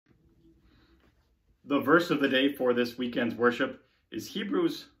The verse of the day for this weekend's worship is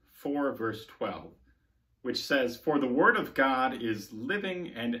Hebrews 4, verse 12, which says, "For the word of God is living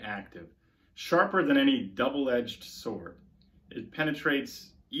and active, sharper than any double-edged sword. It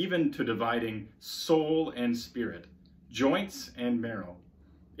penetrates even to dividing soul and spirit, joints and marrow.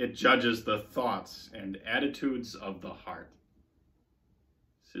 It judges the thoughts and attitudes of the heart."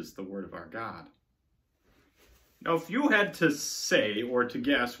 This is the word of our God. Now, if you had to say or to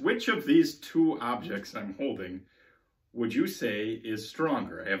guess which of these two objects I'm holding would you say is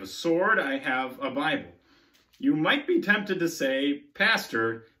stronger? I have a sword, I have a Bible. You might be tempted to say,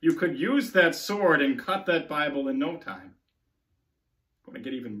 "Pastor, you could use that sword and cut that Bible in no time." I'm going to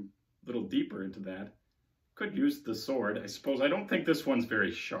get even a little deeper into that. Could use the sword, I suppose. I don't think this one's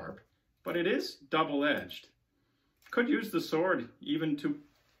very sharp, but it is double-edged. Could use the sword even to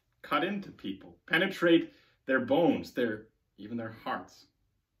cut into people, penetrate their bones, even their hearts.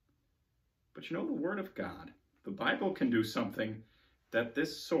 But you know, the Word of God, the Bible, can do something that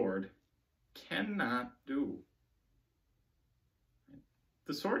this sword cannot do.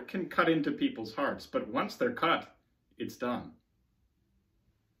 The sword can cut into people's hearts, but once they're cut, it's done.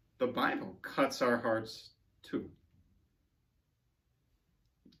 The Bible cuts our hearts too.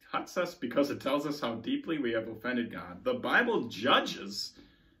 It cuts us because it tells us how deeply we have offended God. The Bible judges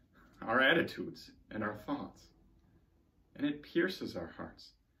our attitudes and our thoughts, and it pierces our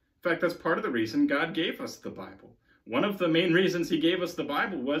hearts. In fact, that's part of the reason God gave us the Bible. One of the main reasons he gave us the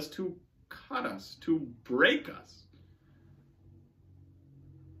Bible was to cut us, to break us.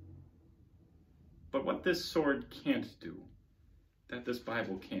 But what this sword can't do, that this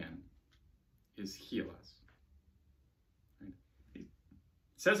Bible can, is heal us. It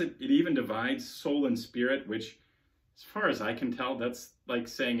says it even divides soul and spirit, which, as far as I can tell, that's like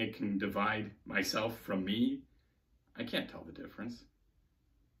saying it can divide myself from me. I can't tell the difference.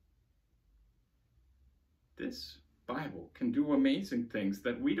 This Bible can do amazing things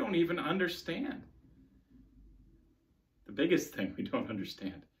that we don't even understand. The biggest thing we don't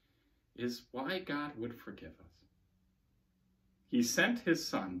understand is why God would forgive us. He sent his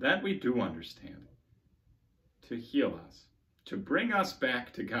Son, that we do understand, to heal us, to bring us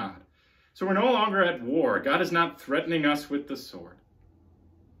back to God. So we're no longer at war. God is not threatening us with the sword,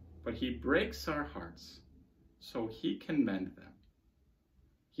 but he breaks our hearts so he can mend them.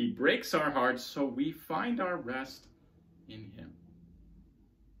 He breaks our hearts so we find our rest in him.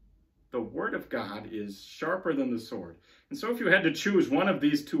 The Word of God is sharper than the sword. And so if you had to choose one of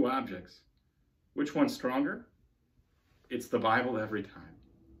these two objects, which one's stronger? It's the Bible every time,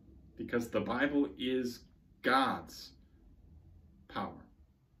 because the Bible is God's power.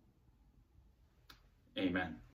 Amen.